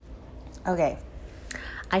Okay.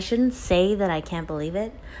 I shouldn't say that I can't believe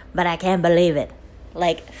it, but I can't believe it.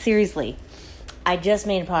 Like, seriously. I just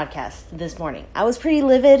made a podcast this morning. I was pretty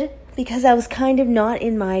livid because I was kind of not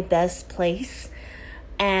in my best place.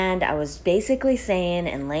 And I was basically saying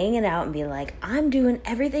and laying it out and being like, I'm doing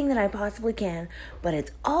everything that I possibly can, but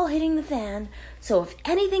it's all hitting the fan. So if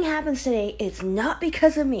anything happens today, it's not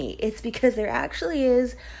because of me. It's because there actually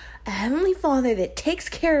is a Heavenly Father that takes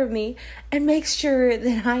care of me and makes sure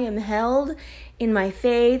that I am held in my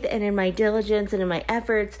faith and in my diligence and in my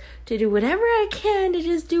efforts to do whatever I can, to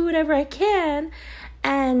just do whatever I can.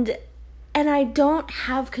 And I don't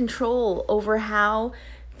have control over how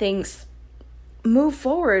things move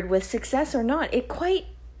forward with success or not. It quite,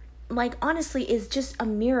 honestly is just a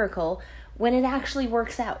miracle when it actually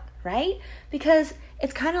works out, right? Because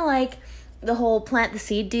it's kind of like the whole plant the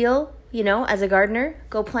seed deal, as a gardener,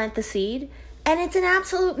 go plant the seed. And it's an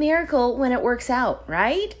absolute miracle when it works out,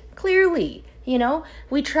 right? Clearly,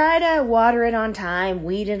 we try to water it on time,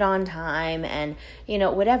 weed it on time, and,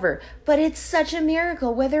 whatever. But it's such a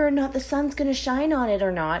miracle whether or not the sun's going to shine on it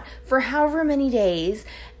or not for however many days.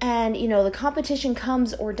 And, the competition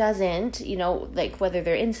comes or doesn't, whether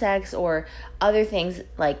they're insects or other things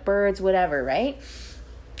like birds, whatever, right?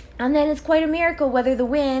 And then it's quite a miracle whether the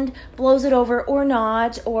wind blows it over or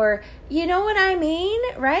not, or you know what I mean,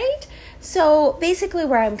 right? So basically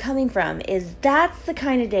where I'm coming from is that's the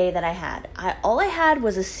kind of day that I had. All I had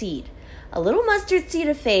was a seed, a little mustard seed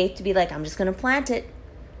of faith to be like, I'm just going to plant it.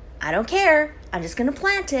 I don't care. I'm just going to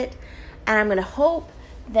plant it. And I'm going to hope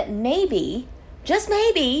that maybe, just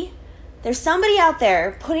maybe, there's somebody out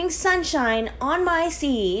there putting sunshine on my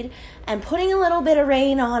seed and putting a little bit of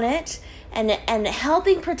rain on it and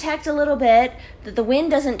helping protect a little bit that the wind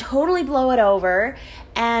doesn't totally blow it over,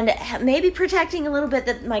 and maybe protecting a little bit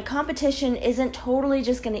that my competition isn't totally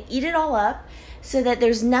just going to eat it all up so that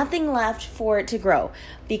there's nothing left for it to grow.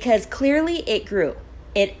 Because clearly it grew.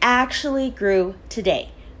 It actually grew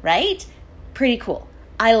today, right? Pretty cool.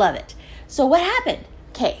 I love it. So what happened?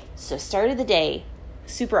 Okay, so started the day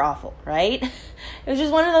super awful, right? It was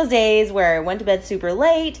just one of those days where I went to bed super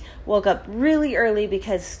late, woke up really early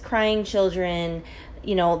because crying children,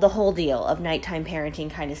 the whole deal of nighttime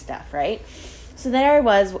parenting kind of stuff, right? So there I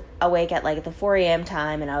was awake at the 4 a.m.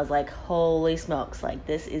 time, and I was like, holy smokes,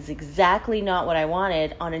 this is exactly not what I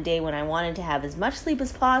wanted on a day when I wanted to have as much sleep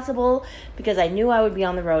as possible because I knew I would be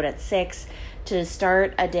on the road at 6 to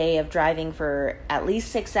start a day of driving for at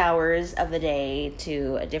least 6 hours of the day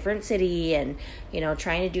to a different city and,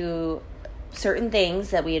 trying to do certain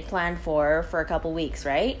things that we had planned for a couple weeks,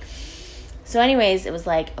 right? So anyways, it was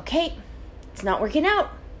like, okay, it's not working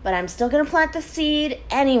out, but I'm still going to plant the seed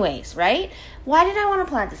anyways, right? Why did I want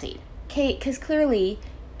to plant the seed? Okay, because clearly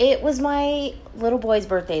it was my little boy's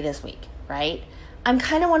birthday this week, right? I'm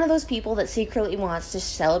kind of one of those people that secretly wants to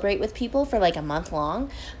celebrate with people for a month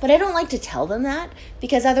long, but I don't like to tell them that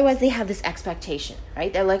because otherwise they have this expectation,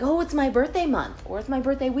 right? They're like, oh, it's my birthday month or it's my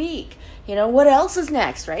birthday week. What else is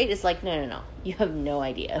next, right? It's like, no. You have no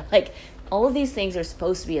idea. All of these things are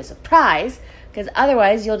supposed to be a surprise because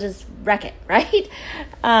otherwise you'll just wreck it, right?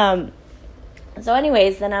 So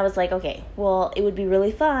anyways, then I was like, okay, well, it would be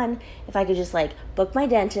really fun if I could just book my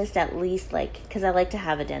dentist at least because I like to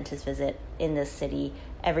have a dentist visit in this city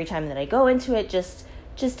every time that I go into it just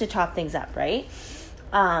to top things up, right?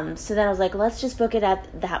 So then I was like, let's just book it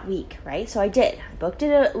at that week, right? So I did. I booked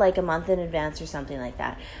it a month in advance or something like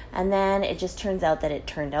that. And then it just turns out that it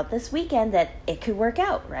turned out this weekend that it could work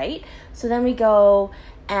out, right? So then we go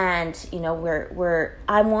and,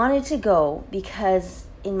 I wanted to go because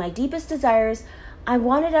in my deepest desires, I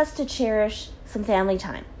wanted us to cherish some family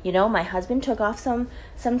time. My husband took off some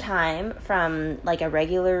time from a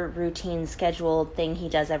regular routine scheduled thing he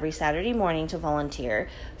does every Saturday morning to volunteer.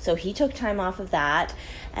 So he took time off of that,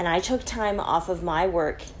 and I took time off of my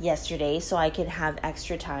work yesterday so I could have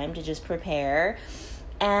extra time to just prepare.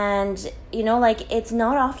 And, it's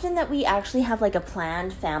not often that we actually have a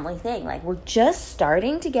planned family thing. We're just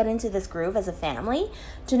starting to get into this groove as a family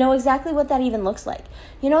to know exactly what that even looks like.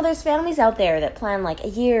 There's families out there that plan a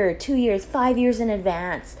year, 2 years, 5 years in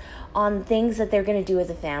advance on things that they're going to do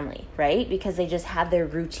as a family, right? Because they just have their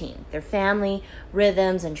routine, their family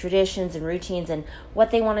rhythms and traditions and routines and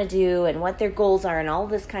what they want to do and what their goals are and all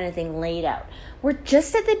this kind of thing laid out. We're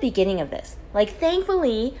just at the beginning of this.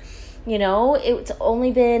 Thankfully, it's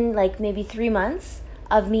only been maybe 3 months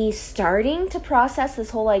of me starting to process this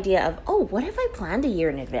whole idea of, oh, what if I planned a year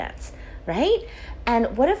in advance, right?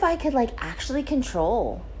 And what if I could actually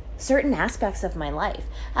control certain aspects of my life,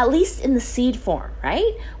 at least in the seed form,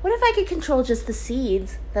 right? What if I could control just the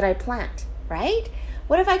seeds that I plant, right?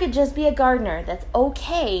 What if I could just be a gardener that's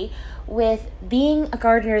okay with being a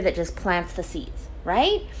gardener that just plants the seeds,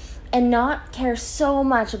 right? And not care so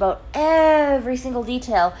much about every single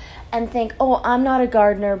detail and think, oh, I'm not a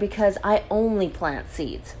gardener because I only plant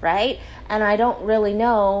seeds, right? And I don't really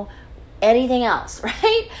know anything else,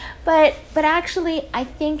 right? But actually, I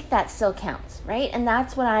think that still counts, right? And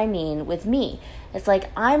that's what I mean with me. It's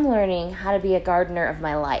like I'm learning how to be a gardener of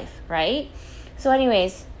my life, right? So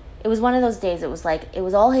anyways, it was one of those days. It was like, it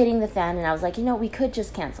was all hitting the fan, and I was like, we could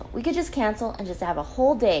just cancel. We could just cancel and just have a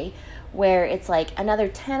whole day where it's like another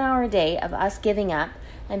 10-hour day of us giving up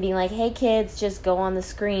and being like, hey kids, just go on the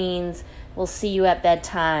screens, we'll see you at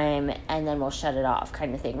bedtime, and then we'll shut it off,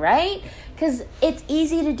 kind of thing, right? Because it's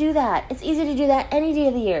easy to do that. It's easy to do that any day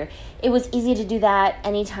of the year. It was easy to do that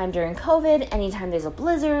anytime during COVID, anytime there's a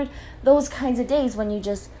blizzard, those kinds of days when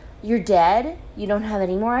you're dead, you don't have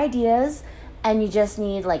any more ideas, and you just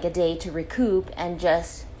need like a day to recoup and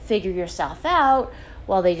just figure yourself out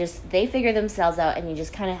while they figure themselves out, and you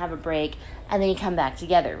just kind of have a break, and then you come back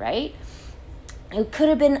together, right? It could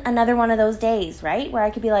have been another one of those days, right? Where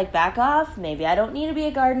I could be like, back off. Maybe I don't need to be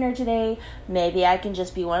a gardener today. Maybe I can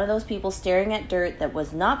just be one of those people staring at dirt that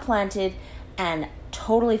was not planted and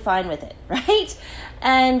totally fine with it, right?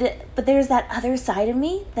 But there's that other side of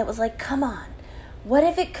me that was like, come on. What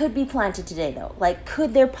if it could be planted today, though? Like,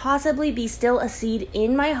 could there possibly be still a seed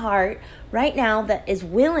in my heart right now that is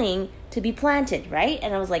willing to be planted, right?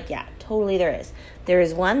 And I was like, yeah, totally there is. There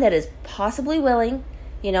is one that is possibly willing.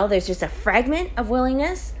 There's just a fragment of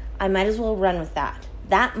willingness. I might as well run with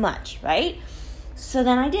that much, right? So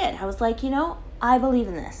then I did. I was like, I believe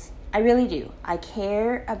in this. I really do. I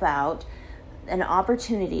care about an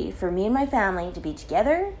opportunity for me and my family to be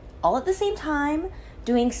together all at the same time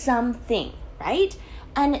doing something, right?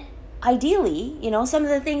 And ideally, some of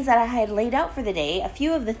the things that I had laid out for the day, a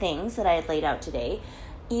few of the things that I had laid out today,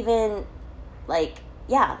 even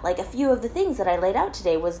a few of the things that I laid out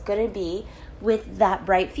today was going to be with that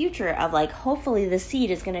bright future of like, hopefully the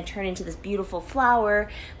seed is going to turn into this beautiful flower,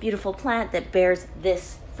 beautiful plant that bears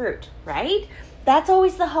this fruit, right? That's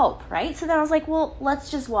always the hope, right? So then I was like, well,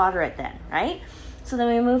 let's just water it then, right? So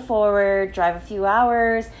then we move forward, drive a few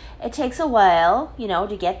hours. It takes a while,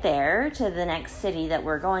 to get there to the next city that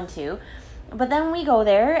we're going to. But then we go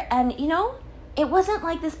there and, it wasn't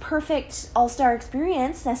like this perfect all-star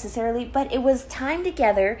experience necessarily, but it was time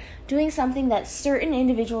together doing something that certain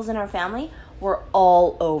individuals in our family were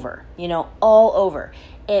all over, all over.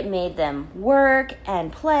 It made them work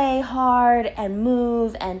and play hard and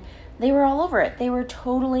move, and they were all over it. They were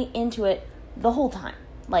totally into it the whole time,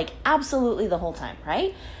 like absolutely the whole time,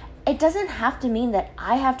 right? It doesn't have to mean that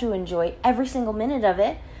I have to enjoy every single minute of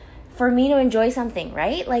it for me to enjoy something,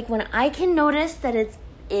 right? Like when I can notice that it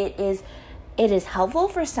is helpful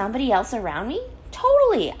for somebody else around me,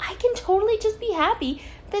 totally. I can totally just be happy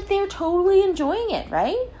that they're totally enjoying it,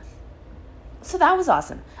 right? So that was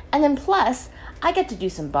awesome. And then plus, I get to do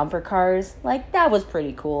some bumper cars. Like, that was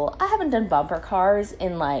pretty cool. I haven't done bumper cars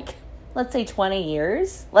in let's say 20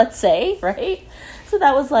 years, let's say, right? So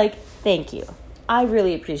that was like, thank you. I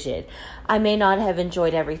really appreciate it. I may not have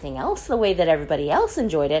enjoyed everything else the way that everybody else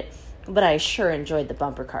enjoyed it, but I sure enjoyed the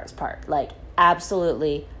bumper cars part. Like,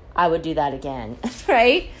 absolutely, I would do that again,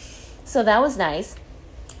 right? So that was nice.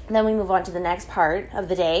 And then we move on to the next part of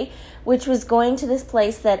the day, which was going to this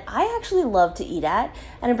place that I actually love to eat at.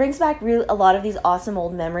 And it brings back a lot of these awesome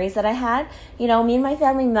old memories that I had. Me and my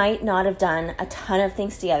family might not have done a ton of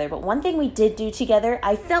things together, but one thing we did do together,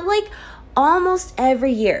 I felt like almost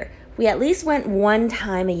every year, we at least went one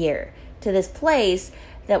time a year to this place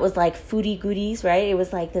that was like foodie goodies, right? It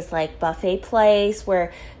was like this like buffet place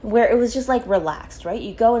where it was just like relaxed, right?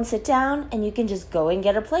 You go and sit down and you can just go and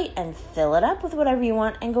get a plate and fill it up with whatever you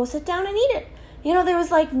want and go sit down and eat it. There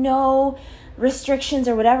was like no restrictions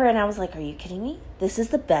or whatever. And I was like, are you kidding me? This is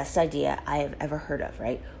the best idea I have ever heard of,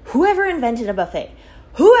 right? Whoever invented a buffet,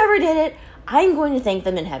 whoever did it, I'm going to thank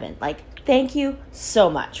them in heaven. Like, thank you so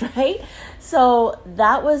much, right? So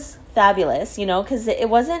that was fabulous, because it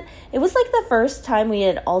was like the first time we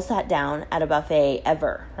had all sat down at a buffet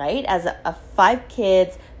ever, right? As a 5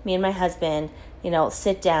 kids, me and my husband,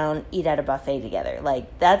 sit down, eat at a buffet together.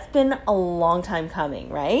 Like, that's been a long time coming,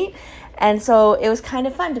 right? And so it was kind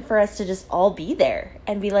of fun for us to just all be there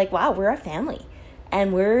and be like, wow, we're a family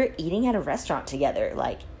and we're eating at a restaurant together,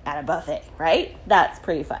 like at a buffet, right? That's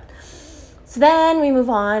pretty fun. So then we move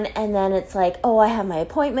on, and then it's like, oh, I have my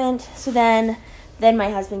appointment. So then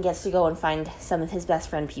my husband gets to go and find some of his best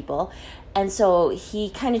friend people. And so he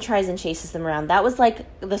kind of tries and chases them around. That was like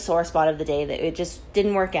the sore spot of the day, that it just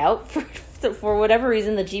didn't work out So for whatever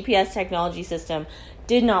reason, the GPS technology system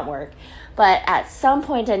did not work. But at some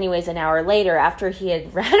point, anyways, an hour later, after he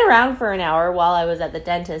had ran around for an hour while I was at the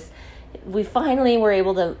dentist, we finally were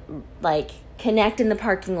able to like connect in the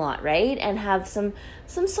parking lot, right? And have some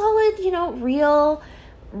solid, real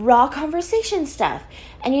raw conversation stuff.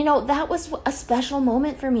 And that was a special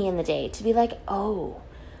moment for me in the day, to be like, oh,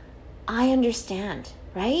 I understand,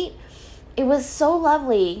 right? It was so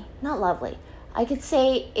lovely, not lovely. I could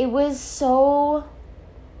say it was so,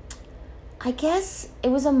 I guess it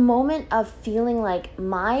was a moment of feeling like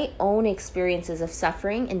my own experiences of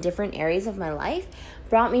suffering in different areas of my life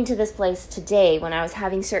brought me to this place today when I was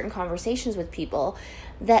having certain conversations with people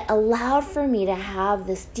that allowed for me to have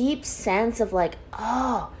this deep sense of like,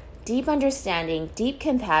 deep understanding, deep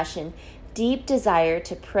compassion, deep desire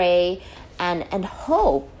to pray and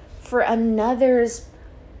hope for another's,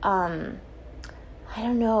 for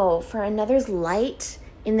another's light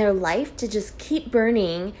in their life to just keep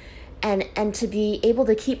burning and to be able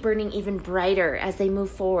to keep burning even brighter as they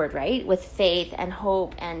move forward, right? With faith and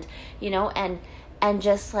hope and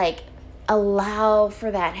just like allow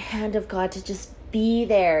for that hand of God to just be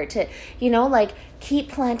there to, like keep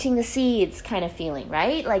planting the seeds kind of feeling,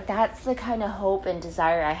 right? Like that's the kind of hope and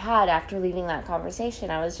desire I had after leaving that conversation.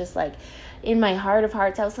 I was just like, in my heart of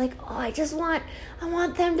hearts, I was like, I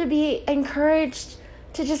want them to be encouraged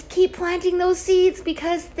to just keep planting those seeds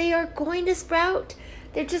because they are going to sprout.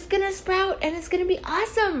 They're just going to sprout and it's going to be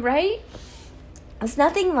awesome, right? It's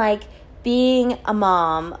nothing like being a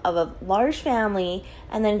mom of a large family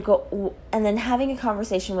and then having a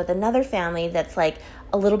conversation with another family that's like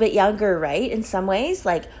a little bit younger, right? In some ways,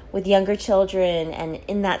 like with younger children and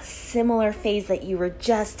in that similar phase that you were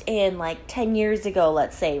just in like 10 years ago,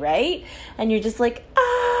 let's say, right? And you're just like,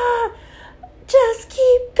 just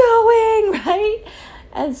keep going, right?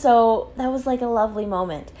 And so that was like a lovely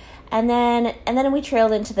moment. And then we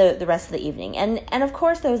trailed into the rest of the evening. And of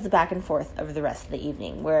course there was the back and forth of the rest of the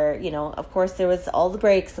evening where, of course there was all the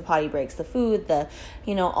breaks, the potty breaks, the food,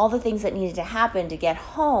 all the things that needed to happen to get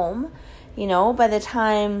home. By the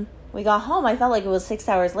time we got home, I felt like it was 6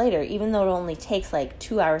 hours later, even though it only takes like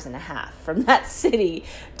 2 hours and a half from that city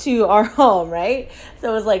to our home, right?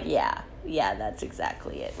 So it was like, yeah, that's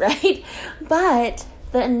exactly it, right? But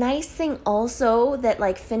the nice thing also that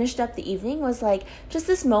like finished up the evening was like just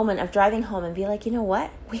this moment of driving home and be like, you know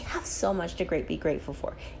what? We have so much to be grateful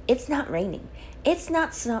for. It's not raining. It's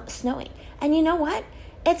not snowing. And you know what?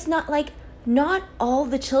 It's not like not all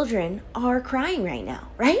the children are crying right now,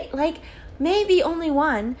 right? Like maybe only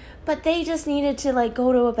one, but they just needed to like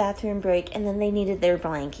go to a bathroom break and then they needed their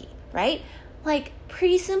blankie, right? Like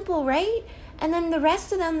pretty simple, right? And then the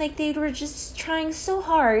rest of them, like they were just trying so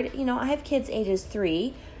hard. I have kids ages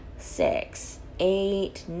 3, 6,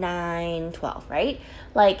 8, 9, 12, right?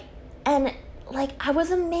 And I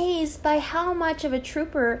was amazed by how much of a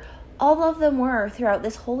trooper all of them were throughout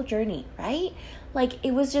this whole journey, right? Like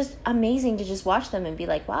it was just amazing to just watch them and be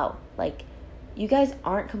like, wow, like you guys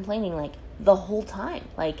aren't complaining like the whole time.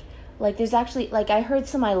 Like there's actually, like I heard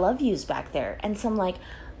some I love yous back there and some like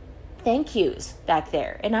thank yous back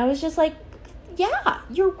there. And I was just like, yeah,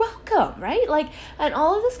 you're welcome, right? Like, and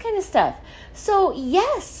all of this kind of stuff. So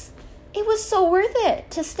yes, it was so worth it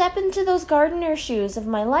to step into those gardener shoes of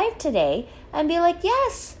my life today and be like,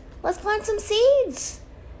 yes, let's plant some seeds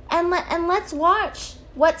and let's watch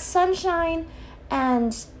what sunshine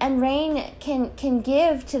and rain can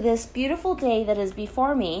give to this beautiful day that is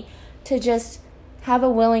before me to just have a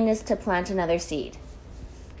willingness to plant another seed.